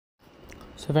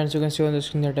So friends, you can see on the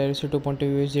screen that I received 2.2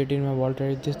 USDT in my wallet.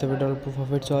 This is the withdrawal proof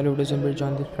of it. So all you do is simply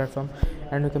join this platform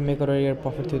and you can make a real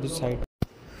profit through this site.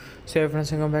 So hey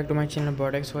friends, welcome back to my channel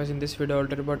Bodex. Guys, in this video I'll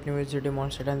tell you about new USDT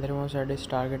monster and the remote site is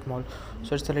Target Mall.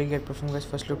 So it's the really great platform guys.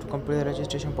 First, look to complete the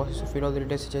registration process. So fill all the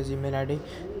details such as email ID,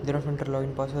 then enter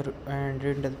login password and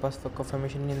read the password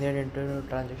confirmation. In there enter your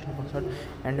transaction password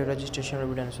and your registration will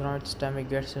be done. So now it's time we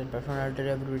get started. Platform I'll tell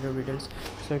you every video details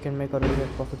so you can make a real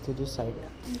profit through this site.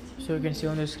 So you can see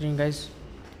on the screen guys,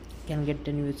 can get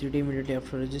 10 USDT immediately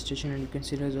after registration, and you can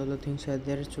see there's all the things are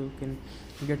there, so you can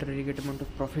get a really good amount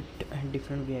of profit and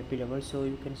different VIP levels. So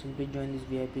you can simply join these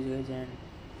VIPs guys, and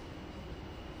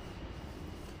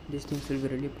these things will be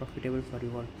really profitable for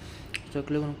you all. So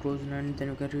click on close and then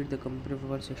you can read the company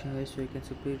profile section guys, so you can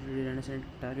simply read and understand.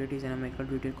 Target is an American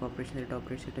retail corporation that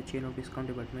operates at a chain of discount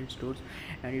department stores,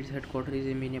 and its headquarters is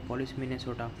in Minneapolis,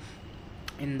 Minnesota.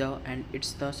 And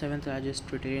it's the 7th largest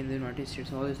retailer in the United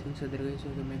States. All these things are there guys, so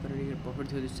you can make a really good profit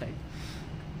through this site.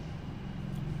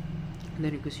 And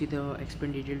then you can see the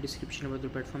explain detailed description about the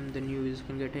platform. The new users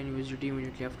can get an USDT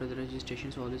immediately after the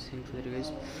registration. So all these things are there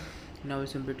guys. Now we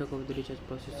simply talk about the recharge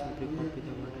process. Simply copy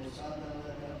the orders,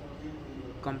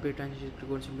 complete transaction,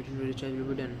 click on submit and recharge will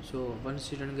be done. So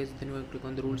once it's done guys, then you will click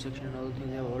on the rule section and all the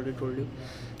things I have already told you.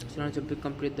 So now simply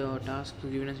complete the task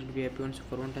given us at VIP once.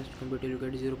 For one task to complete you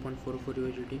get 0.44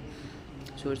 USDT.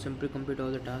 So it's simply complete all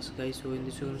the tasks guys. So in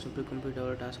this way you can simply complete all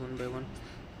the tasks one by one.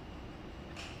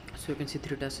 So you can see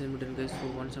 3 tasks in done guys. So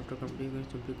once after completing you can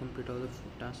simply complete all the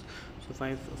tasks. So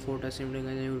 4 tasks in done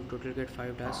guys, and you will total get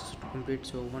 5 tasks to complete.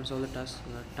 So once all the tasks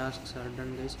are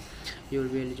done guys, you will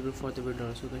be eligible for the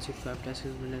withdrawal. So you can see 5 tasks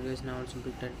is done guys. Now I'll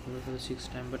simply try to complete for the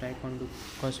 6th time, but I can't do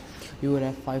because you will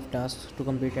have 5 tasks to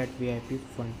complete at VIP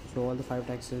fund. So all the 5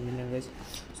 tasks is done guys.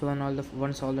 So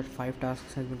once all the 5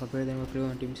 tasks has been completed, then we'll click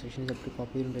on team sections up to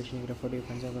copy the invitation, refer to your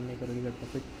friends and make a really good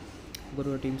profit. Go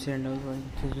to a team set and also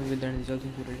with that these all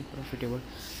things are really profitable.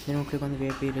 Then we'll click on the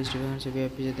VIP registration. So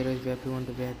VIP is there is VIP 1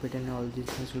 to VIP 10, and all these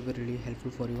things will be really helpful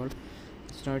for you all.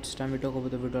 So now it's time we talk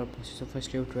about the withdrawal process. So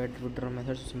first you have to add withdrawal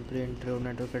method. So simply enter your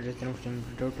network address, then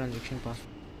enter your transaction password.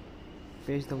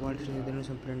 Paste the wallet, then you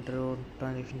simply enter your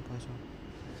transaction password.